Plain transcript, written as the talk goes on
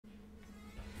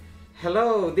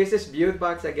Hello, this is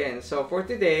Beautbox again. So for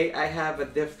today, I have a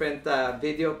different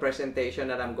video presentation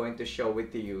that I'm going to show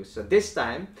with you. So this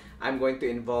time, I'm going to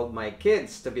involve my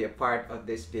kids to be a part of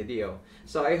this video.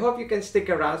 So I hope you can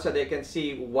stick around so they can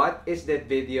see what is that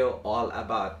video all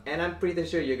about. And I'm pretty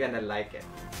sure you're gonna like it.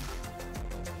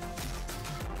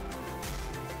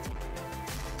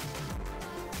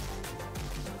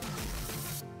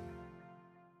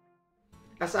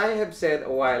 As I have said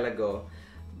a while ago,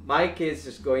 my kids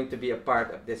is going to be a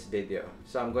part of this video.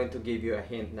 So I'm going to give you a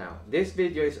hint now. This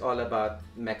video is all about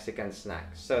Mexican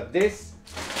snacks. So this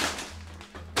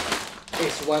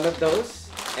is one of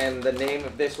those. And the name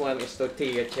of this one is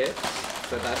tortilla chips.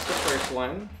 So that's the first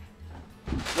one.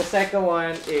 The second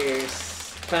one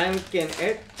is pan con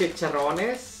et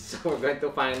chicharrones. So we're going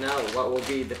to find out what will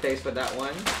be the taste for that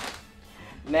one.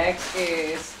 Next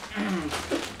is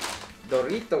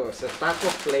Doritos, a taco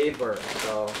flavor.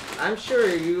 So I'm sure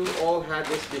you all had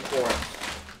this before.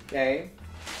 Okay.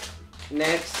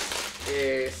 Next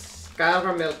is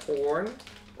caramel corn,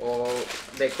 or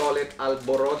they call it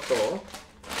alboroto.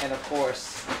 And of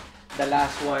course, the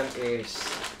last one is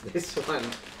this one.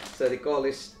 So they call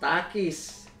this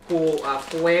Takis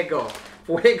Fuego.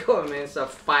 Fuego means a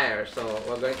fire. So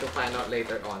we're going to find out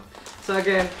later on. So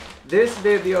again, this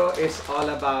video is all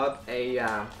about a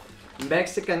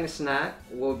Mexican snack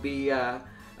will be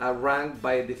ranked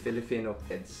by the Filipino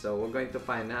kids. So we're going to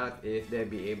find out if they'll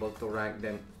be able to rank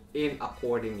them in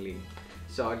accordingly.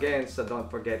 So again, so don't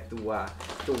forget to watch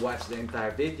the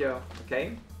entire video,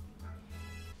 okay?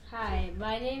 Hi,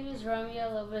 my name is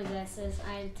Romeo Lobadesis.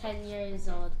 I'm 10 years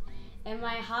old, and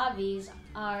my hobbies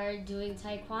are doing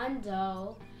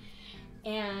taekwondo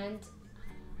and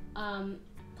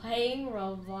playing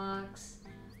Roblox,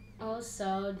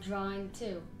 also drawing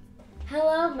too.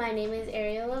 Hello, my name is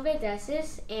Ariel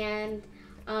Lobadesis, and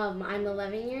I'm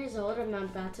 11 years old. I'm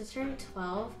about to turn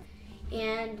 12,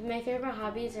 and my favorite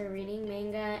hobbies are reading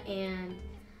manga and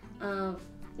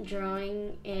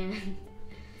drawing and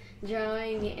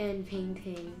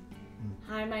painting.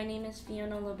 Hi, my name is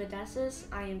Fiona Lobadesis.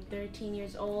 I am 13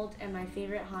 years old, and my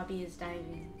favorite hobby is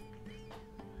diving.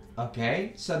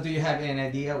 Okay, so do you have any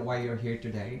idea why you're here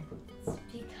today?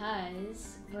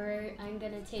 Because I'm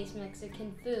gonna taste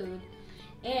Mexican food,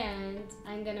 and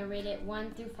I'm gonna rate it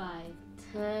 1 through 5.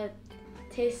 To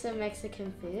taste some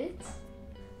Mexican foods?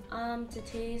 To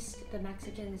taste the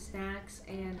Mexican snacks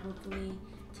and hopefully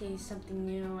taste something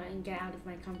new and get out of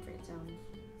my comfort zone.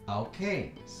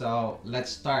 Okay, so let's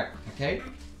start, okay?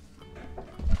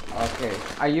 Okay,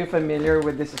 are you familiar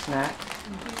with this snack?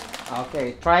 Mm-hmm.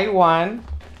 Okay, try one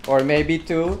or maybe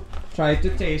two. Try to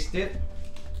taste it.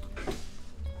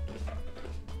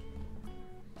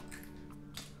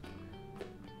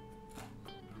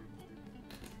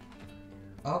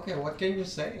 Okay, what can you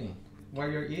say while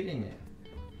you're eating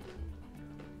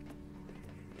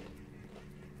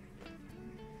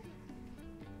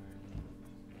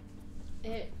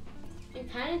it?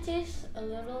 It kind of tastes a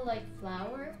little like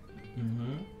flour.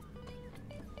 Mm-hmm.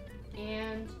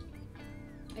 And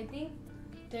I think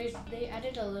they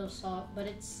added a little salt, but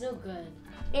it's still good.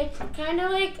 It's kind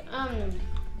of like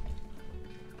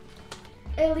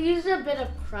it leaves a bit of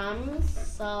crumbs,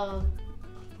 so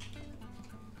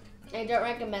I don't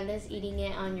recommend this eating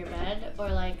it on your bed, or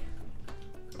like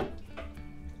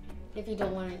if you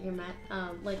don't want it your mat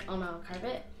like on a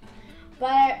carpet.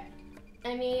 But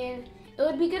I mean, it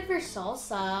would be good for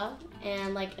salsa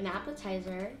and like an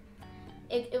appetizer.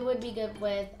 It would be good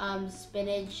with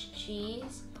spinach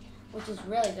cheese, which is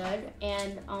really good,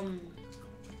 and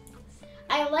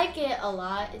I like it a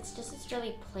lot. It's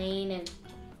really plain and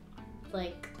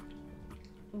like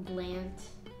bland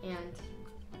and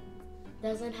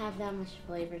doesn't have that much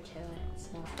flavor to it.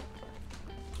 So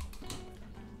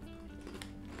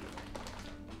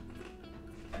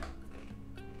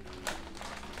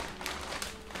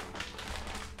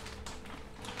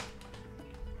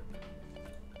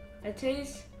It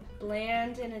tastes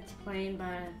bland and it's plain,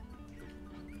 but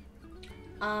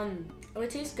it would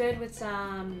taste good with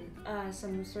some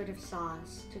sort of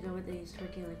sauce to go with these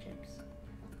tortilla chips.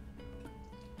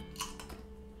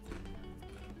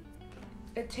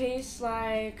 It tastes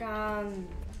like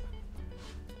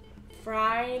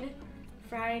fried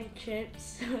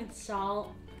chips with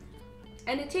salt,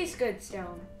 and it tastes good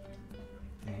still.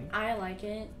 Okay. I like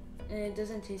it, and it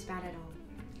doesn't taste bad at all.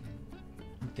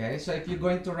 Okay, so if you're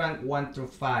going to rank 1 through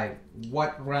 5,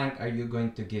 what rank are you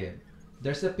going to give?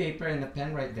 There's a paper and a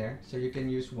pen right there, so you can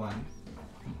use one.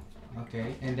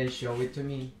 Okay, and then show it to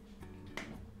me.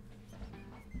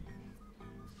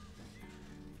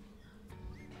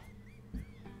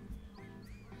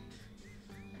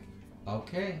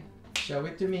 Okay. Show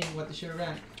it to me. What is your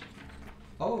rank?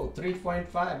 Oh,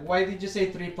 3.5. Why did you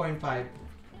say 3.5?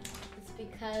 It's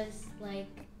because like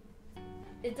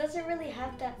it doesn't really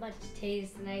have that much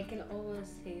taste, and I can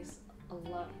almost taste a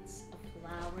lot of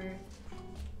flour.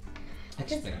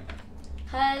 Explain.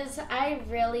 Cause I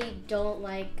really don't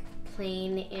like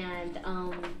plain and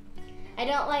I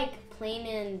don't like plain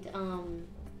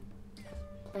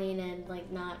and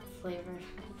like not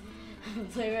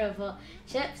flavorful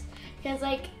chips. Cause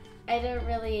like I don't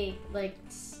really like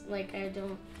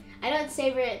I don't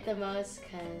savor it the most.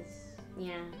 Cause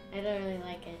yeah, I don't really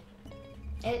like it.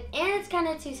 And it's kind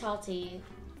of too salty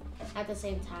at the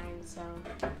same time, so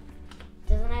it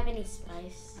doesn't have any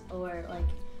spice or like.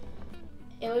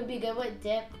 It would be good with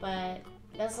dip, but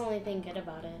that's the only thing good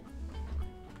about it.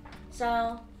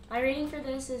 So my rating for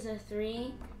this is a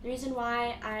 3. The reason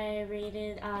why I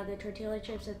rated the tortilla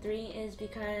chips a 3 is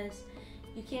because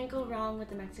you can't go wrong with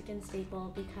the Mexican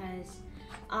staple because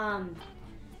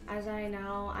as I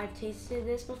know, I've tasted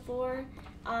this before.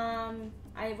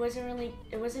 It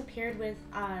wasn't paired with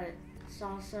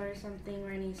salsa or something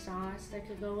or any sauce that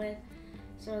could go with.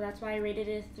 So that's why I rated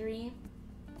it a 3.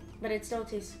 But it still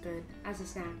tastes good as a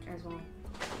snack as well.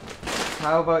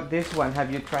 How about this one?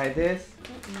 Have you tried this?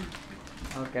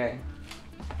 Okay.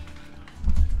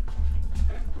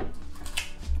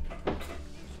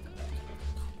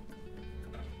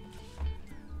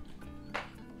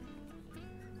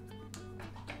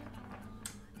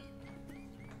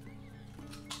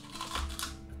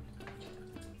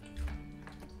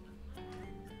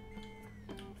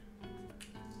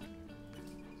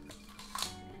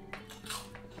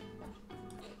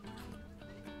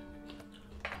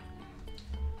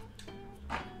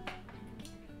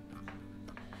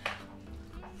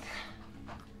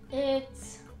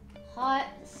 It's hot,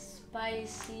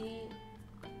 spicy,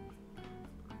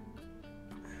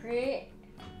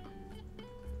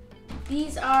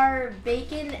 These are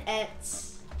bacon et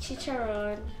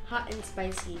chicharron, hot and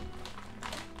spicy.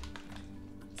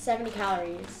 70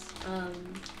 calories.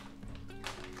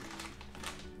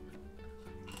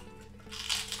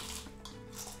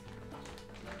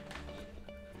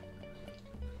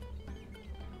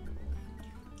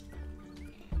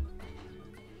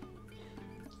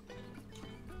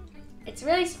 It's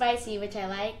really spicy, which I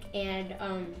like, and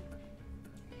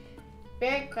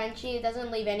very crunchy. It doesn't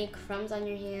leave any crumbs on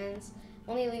your hands.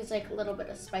 Only leaves like a little bit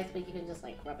of spice, but you can just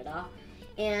like rub it off.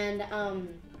 And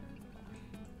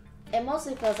it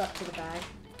mostly fills up to the bag.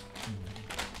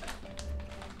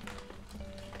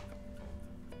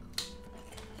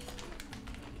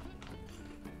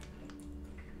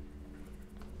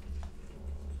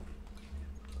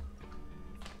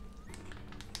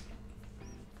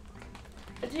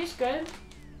 It tastes good.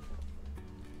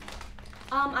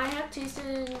 I have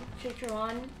tasted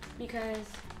chicharron because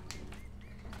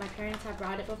my parents have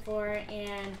brought it before,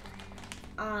 and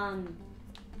I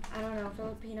don't know,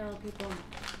 Filipino people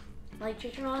like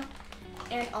chicharron,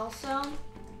 and also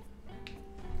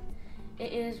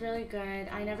it is really good.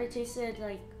 I never tasted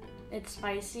like it's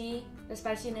spicy. The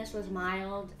spiciness was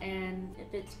mild, and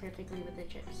it fits perfectly with the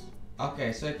chips.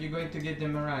 Okay, so if you're going to give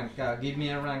them a rank, give me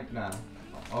a rank now.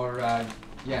 Or,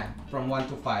 yeah, from 1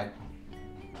 to 5.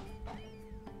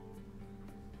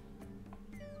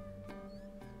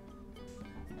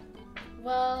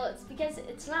 Well, it's because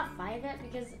it's not 5 yet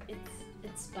because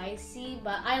it's spicy,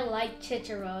 but I like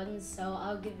chicharron, so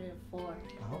I'll give it a 4.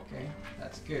 Okay,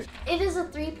 that's good. It is a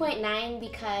 3.9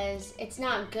 because it's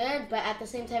not good, but at the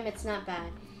same time it's not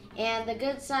bad. And the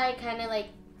good side kind of like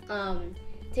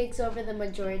takes over the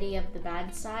majority of the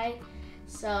bad side.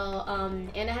 So, and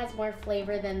it has more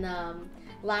flavor than the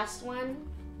last one.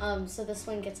 So this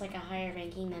one gets like a higher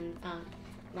ranking than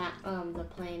the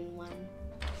plain one.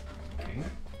 Okay.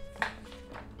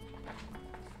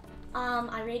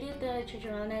 I rated the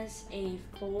chicharron as a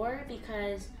 4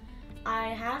 because I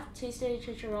have tasted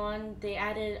chicharron. They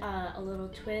added a little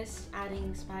twist,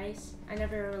 adding spice. I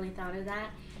never really thought of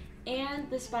that. And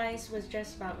the spice was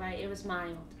just about right. It was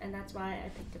mild, and that's why I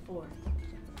picked a 4.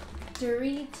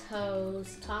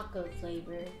 Doritos taco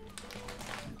flavor.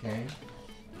 Okay.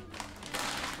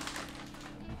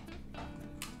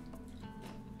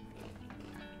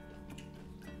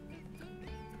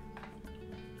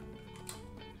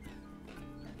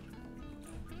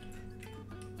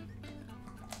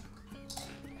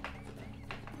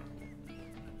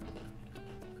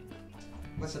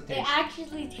 What's the taste? It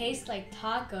actually tastes like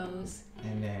tacos.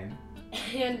 And then?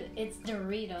 And it's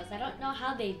Doritos. I don't know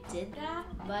how they did that,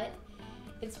 but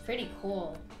it's pretty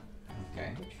cool.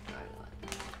 Okay.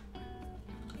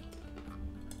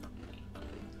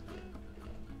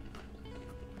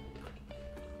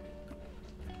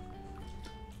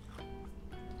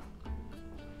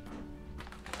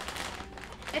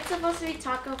 supposed to be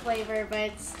taco flavor, but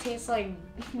it tastes like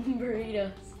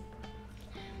burritos.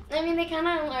 I mean, they kind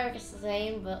of are the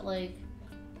same, but like,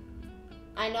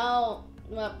 I know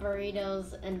what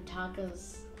burritos and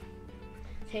tacos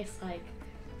taste like.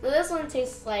 So this one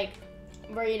tastes like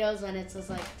burritos and it's just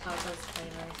like tacos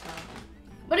flavor. So,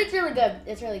 but it's really good.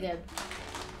 It's really good.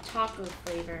 Taco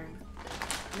flavor.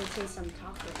 Let me taste some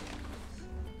taco.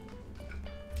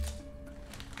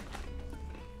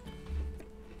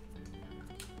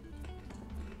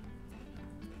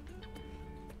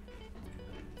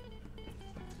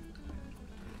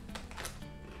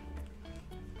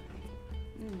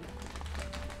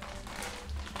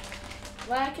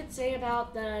 What I could say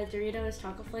about the Doritos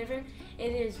taco flavor,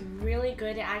 it is really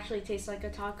good. It actually tastes like a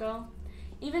taco.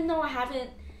 Even though I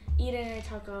haven't eaten a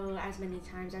taco as many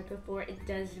times as before, it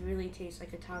does really taste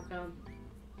like a taco.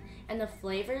 And the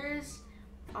flavors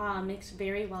mix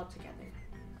very well together.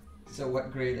 So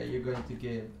what grade are you going to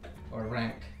give or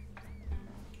rank?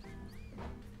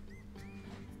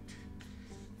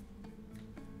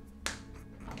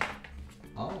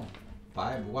 Oh,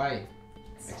 5. Why?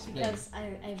 Explain. Because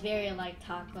I very like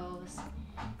tacos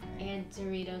and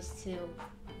Doritos too.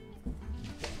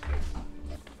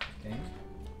 Okay.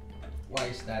 Why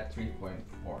is that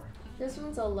 3.4? This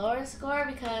one's a lower score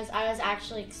because I was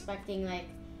actually expecting like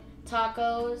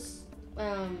tacos,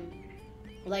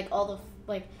 like all the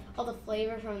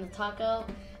flavor from the taco,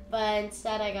 but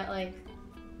instead I got like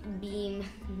bean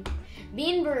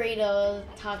burrito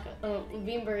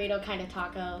kind of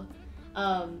taco.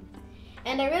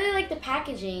 And I really liked the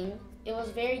packaging. It was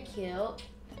very cute.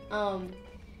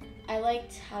 I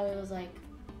liked how it was like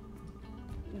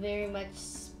very much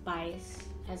spice,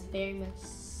 has very much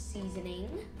seasoning,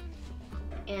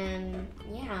 and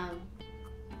yeah,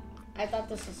 I thought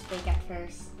this was fake at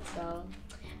first, so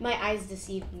my eyes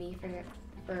deceived me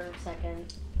for a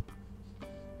second.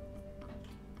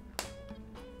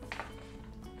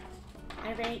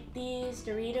 I rate these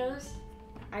Doritos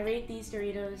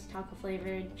taco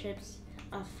flavored chips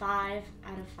a 5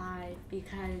 out of 5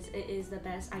 because it is the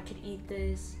best. I could eat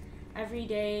this every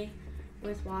day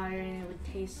with water and it would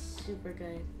taste super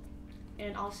good.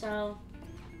 And also,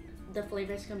 the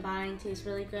flavors combined taste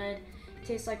really good.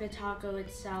 Tastes like a taco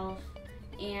itself,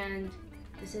 and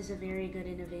this is a very good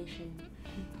innovation.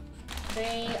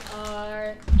 They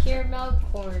are caramel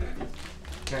corn.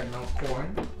 Caramel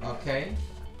corn, okay.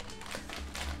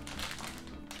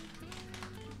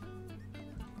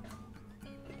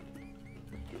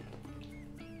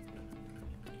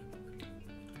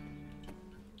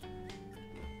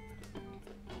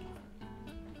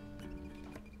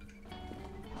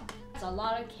 It's a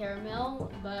lot of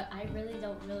caramel, but I really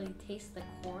don't taste the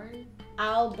corn.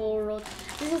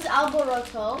 This is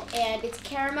alboroto, and it's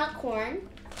caramel corn.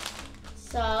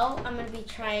 So I'm gonna be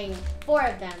trying 4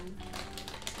 of them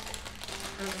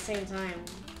at the same time.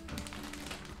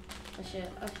 This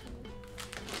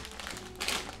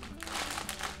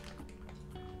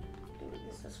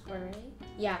is 4, right?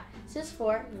 Yeah, this is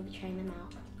 4. I'm gonna be trying them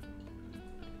out.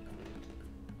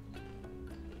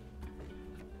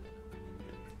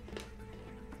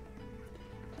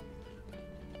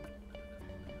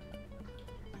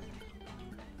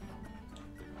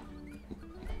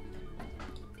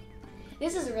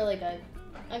 This is really good.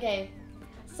 Okay,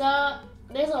 so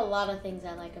there's a lot of things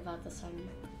I like about this one.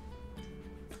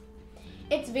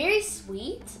 It's very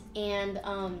sweet, and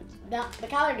the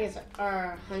calories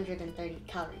are 130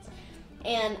 calories.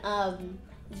 And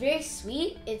it's very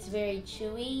sweet, it's very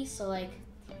chewy, so like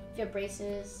if you have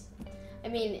braces, I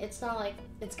mean, it's not like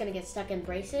it's gonna get stuck in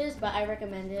braces, but I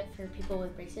recommend it for people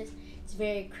with braces. It's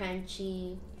very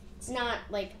crunchy. It's not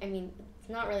like, I mean, it's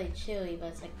not really chewy, but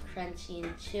it's like crunchy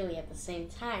and chewy at the same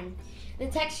time. The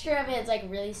texture of it is like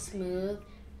really smooth,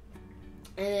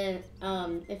 and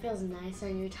then it feels nice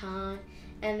on your tongue.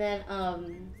 And then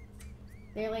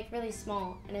they're like really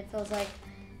small, and it feels 3/4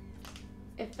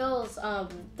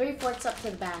 up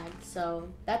to the bag, so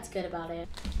that's good about it.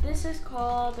 This is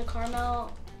called the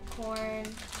caramel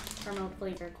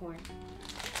flavor corn.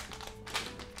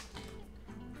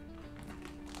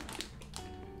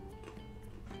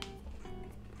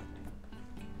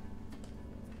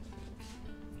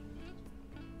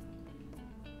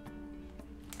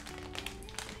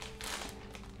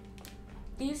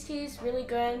 These taste really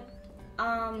good.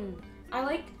 I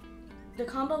like the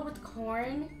combo with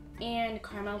corn and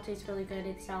caramel tastes really good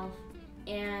itself,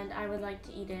 and I would like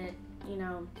to eat it, you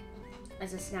know,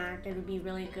 as a snack. It would be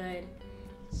really good.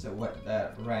 So what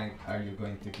rank are you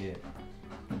going to give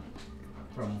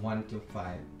from 1 to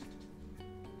 5?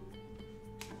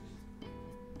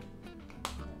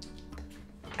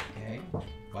 Okay.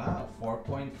 Wow,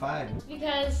 4.5.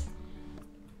 Because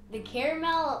the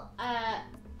caramel,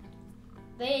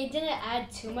 they didn't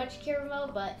add too much caramel,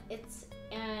 but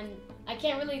and I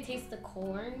can't really taste the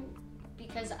corn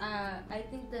because I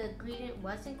think the ingredient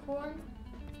wasn't corn,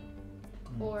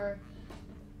 but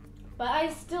I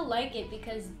still like it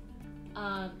because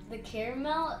the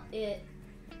caramel, it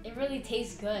really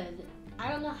tastes good. I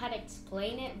don't know how to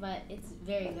explain it, but it's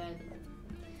very good.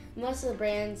 Most of the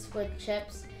brands with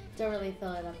chips don't really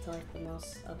fill it up to like the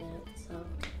most of it, so.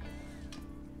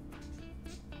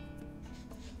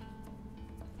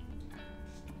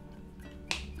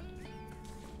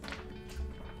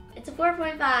 It's a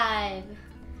 4.5.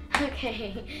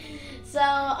 Okay, so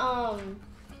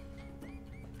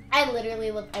I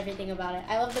literally love everything about it.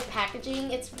 I love the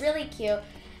packaging. It's really cute,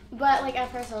 but like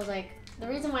at first I was like, the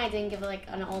reason why I didn't give it like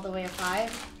an all the way a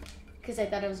 5, because I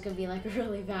thought it was gonna be like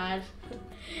really bad.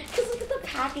 Because look at the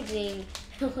packaging.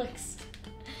 It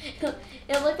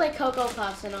looked like Cocoa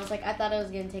Puffs, and I was like, I thought it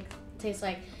was gonna taste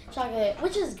like chocolate,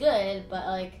 which is good, but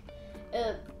like,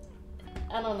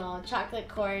 I don't know, chocolate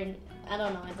corn. I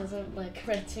don't know. It doesn't look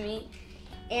right to me,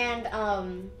 and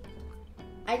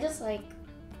I just like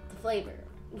the flavor.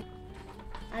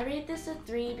 I rate this a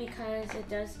 3 because it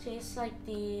does taste like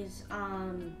these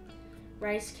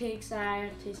rice cakes that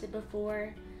I've tasted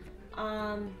before.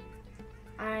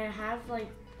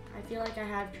 I feel like I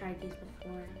have tried these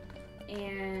before,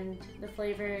 and the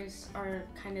flavors are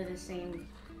kind of the same.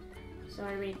 So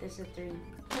I rate this a 3.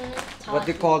 What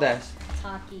do you call that?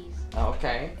 Takis.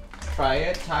 Okay, try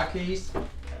it, Takis.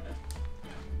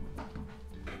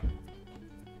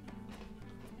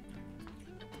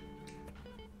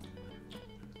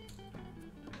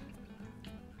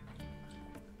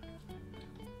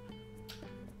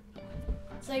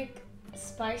 It's like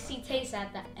spicy taste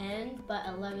at the end, but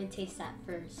a lemon taste at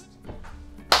first.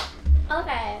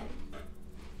 Okay.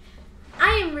 I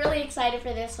am really excited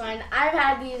for this one. I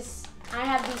have these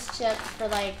chips for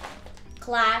like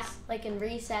class, like in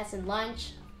recess and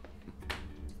lunch.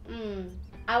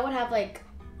 I would have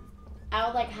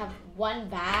one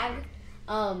bag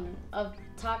of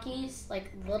Takis,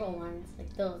 like little ones,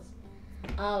 like those.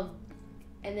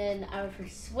 And then I would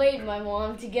persuade my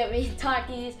mom to get me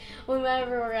Takis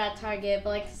whenever we're at Target. But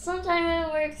like sometimes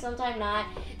it works, sometimes not.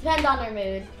 Depends on our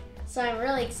mood. So I'm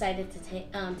really excited to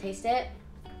taste it.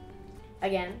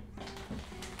 Again,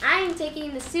 I'm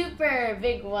taking the super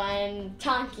big one,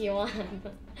 Tonky one,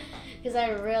 because I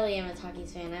really am a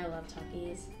Takis fan. I love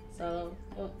Takis. So,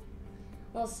 what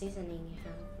little seasoning you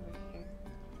have over here?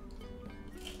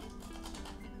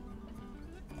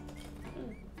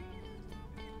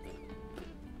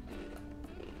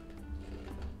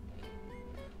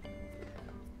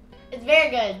 It's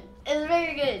very good. It's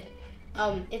very good.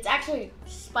 It's actually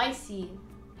spicy,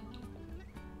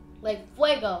 like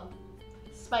fuego,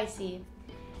 spicy.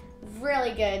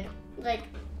 Really good. Like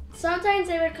sometimes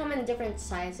they would come in different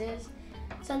sizes.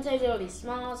 Sometimes it would be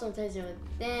small. Sometimes it would be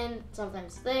thin.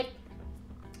 Sometimes thick.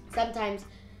 Sometimes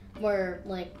more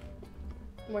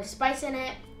spice in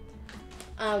it.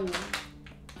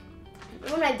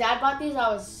 When my dad bought these, I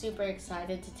was super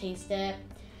excited to taste it,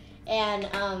 and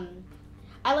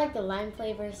I like the lime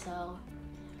flavor, so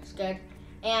it's good.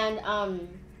 And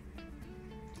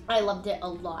I loved it a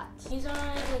lot. These are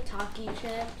the Taki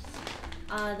chips,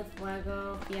 the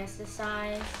Fuego Fiesta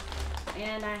size,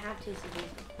 and I have tasted these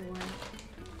before.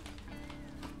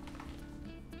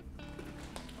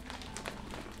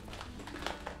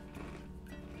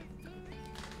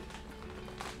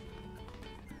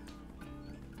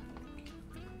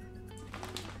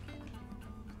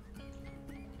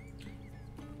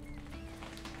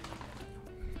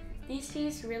 These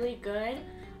taste really good.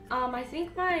 I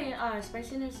think my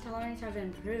spiciness tolerance have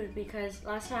improved because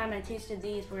last time I tasted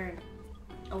these were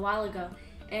a while ago,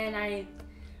 and I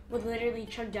would literally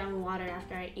chug down water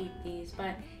after I ate these.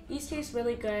 But these taste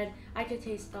really good. I could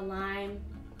taste the lime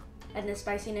and the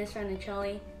spiciness from the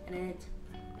chili, and it's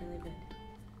really good.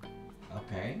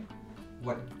 Okay.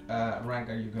 What rank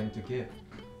are you going to give?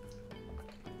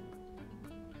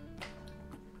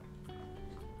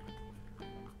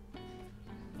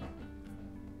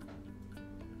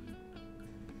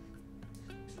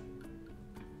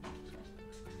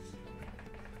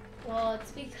 Well,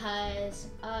 it's because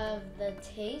of the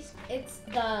taste. It's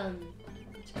the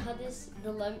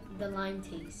lime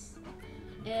taste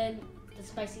and the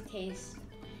spicy taste.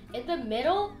 In the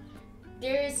middle,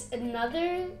 there's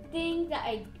another thing that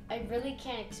I really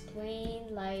can't explain.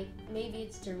 Like maybe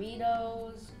it's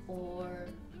Doritos or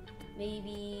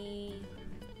maybe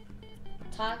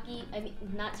not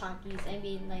Takis. I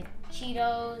mean like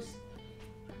Cheetos.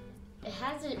 It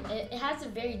has it has a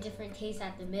very different taste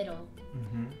at the middle.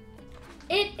 Mm-hmm.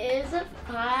 It is a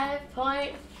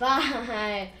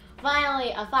 5.5.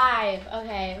 Finally, a 5.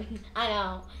 Okay, I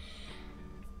know.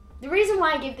 The reason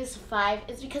why I give this a 5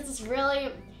 is because it's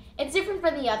different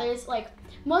from the others. Like,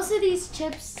 most of these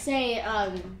chips say,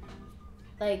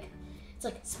 like, it's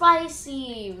like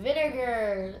spicy,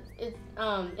 vinegar,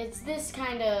 it's this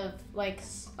kind of, like,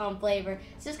 flavor.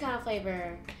 It's this kind of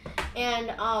flavor.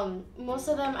 And, most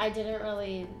of them I didn't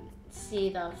really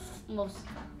see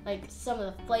some of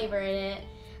the flavor in it.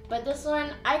 But this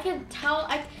one, I could tell,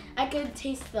 I could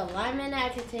taste the lime in it. I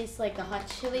could taste like the hot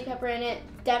chili pepper in it.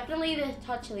 Definitely the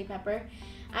hot chili pepper.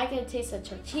 I could taste the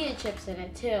tortilla chips in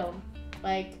it too.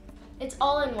 Like, it's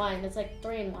all in one. It's like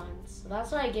 3 in 1. So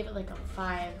that's why I gave it like a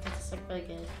 5. It's like really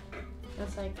good.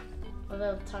 That's like a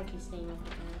little Takis thing over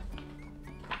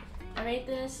there. I rate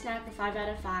this snack a 5 out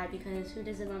of 5 because who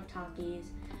doesn't love Takis?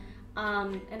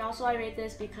 And also I rate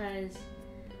this because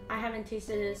I haven't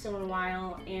tasted this in a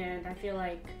while and I feel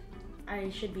like I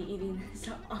should be eating this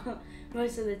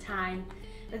most of the time.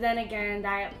 But then again,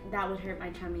 that would hurt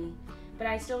my tummy. But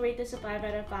I still rate this a 5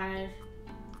 out of 5.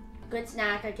 Good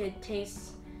snack. I could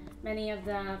taste many of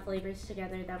the flavors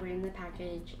together that were in the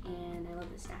package and I love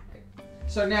the snack.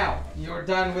 So now, you're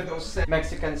done with those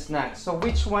Mexican snacks. So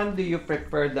which one do you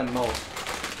prefer the most?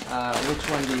 Which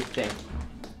one do you think?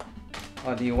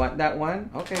 Oh, do you want that one?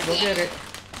 Okay, go get it.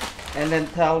 And then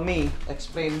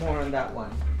explain more on that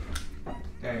one.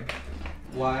 Okay.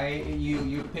 Why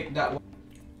you picked that one?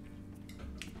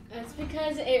 It's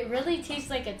because it really tastes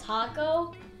like a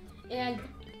taco, and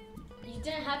you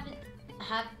didn't have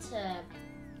to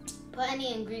put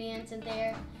any ingredients in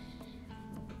there.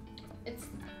 It's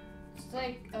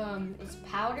like it's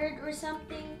powdered or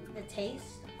something. The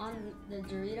taste on the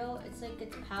Dorito, it's like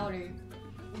it's powdered.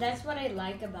 That's what I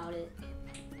like about it.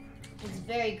 It's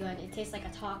very good. It tastes like a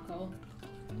taco.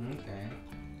 Okay.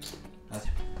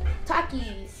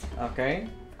 Takis. Okay.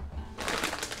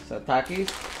 So Takis.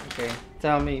 Okay.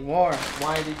 Tell me more.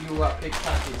 Why did you pick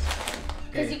Takis?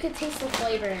 Because you could taste the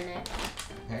flavor in it.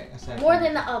 Okay. More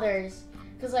than the others.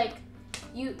 Because like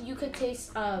you could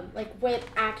taste like what it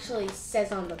actually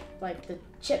says on the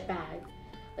chip bag.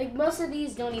 Like most of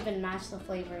these don't even match the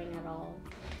flavoring at all.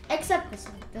 Except this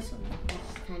one. This one,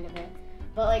 that's kind of it.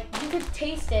 But like you could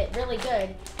taste it really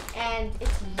good, and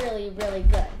it's really, really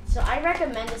good. So I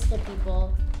recommend this to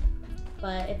people.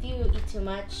 But if you eat too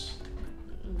much,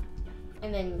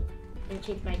 and then your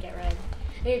teeth might get red,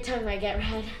 and your tongue might get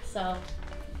red. So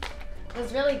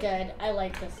it's really good. I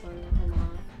like this one a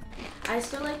lot. I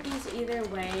still like these either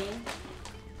way.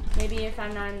 Maybe if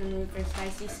I'm not in the mood for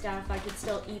spicy stuff, I could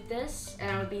still eat this,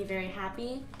 and I would be very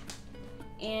happy.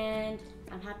 And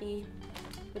I'm happy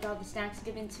with all the snacks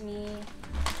given to me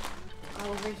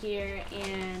over here,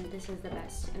 and this is the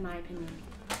best in my opinion.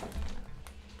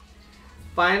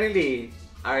 Finally,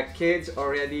 our kids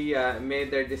already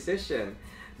made their decision.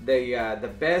 The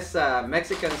best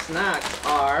Mexican snacks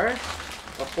are,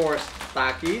 of course,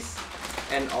 Takis,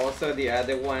 and also the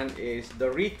other one is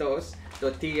Doritos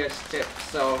tortillas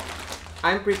chips. So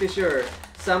I'm pretty sure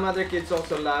some other kids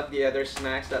also love the other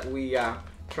snacks that we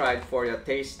tried for your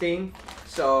tasting.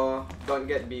 So don't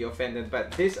be offended,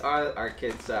 but these are our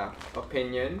kids'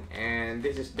 opinion, and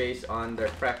this is based on their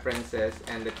preferences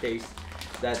and the taste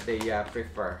that they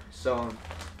prefer. So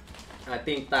I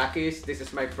think Takis, this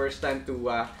is my first time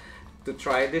to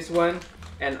try this one,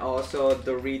 and also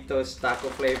Doritos taco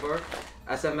flavor.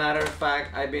 As a matter of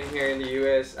fact, I've been here in the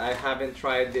US. I haven't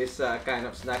tried this kind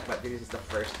of snack, but this is the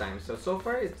first time. So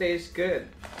far it tastes good.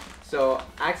 So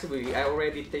actually, I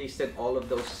already tasted all of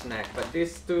those snacks, but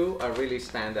these two are really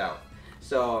stand out.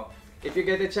 So if you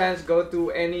get a chance, go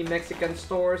to any Mexican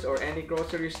stores or any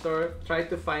grocery store, try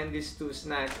to find these two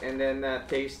snacks and then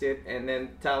taste it, and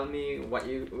then tell me what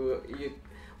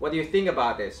you think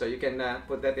about it. So you can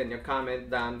put that in your comment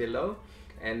down below,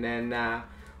 and then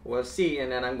we'll see, and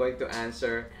then I'm going to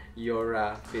answer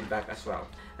your feedback as well.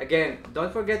 Again,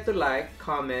 don't forget to like,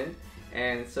 comment,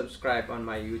 and subscribe on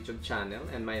my YouTube channel,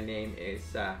 and my name is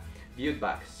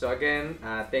Viewedbox. So again,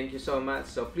 thank you so much.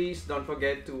 So please don't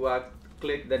forget to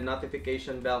click the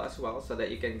notification bell as well, so that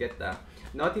you can get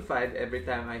notified every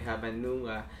time I have a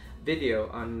new video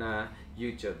on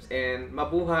YouTube. And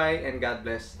mabuhay, and God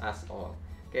bless us all.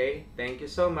 Okay, thank you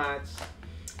so much.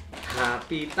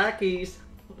 Happy Takis.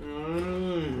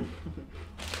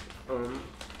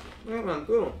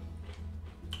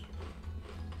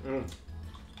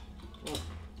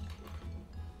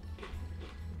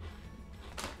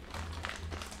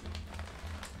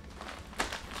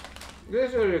 This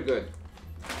is really good.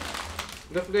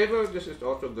 The flavor of this is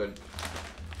also good.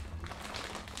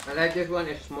 I like this one,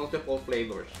 it's multiple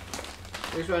flavors.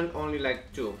 This one only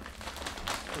like 2.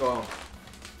 So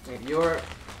if you're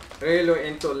really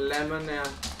into lemon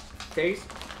taste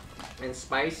and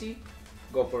spicy,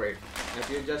 go for it. If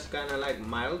you just kind of like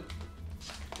mild,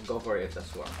 go for it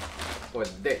as well for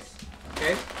this.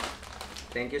 Okay,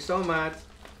 thank you so much.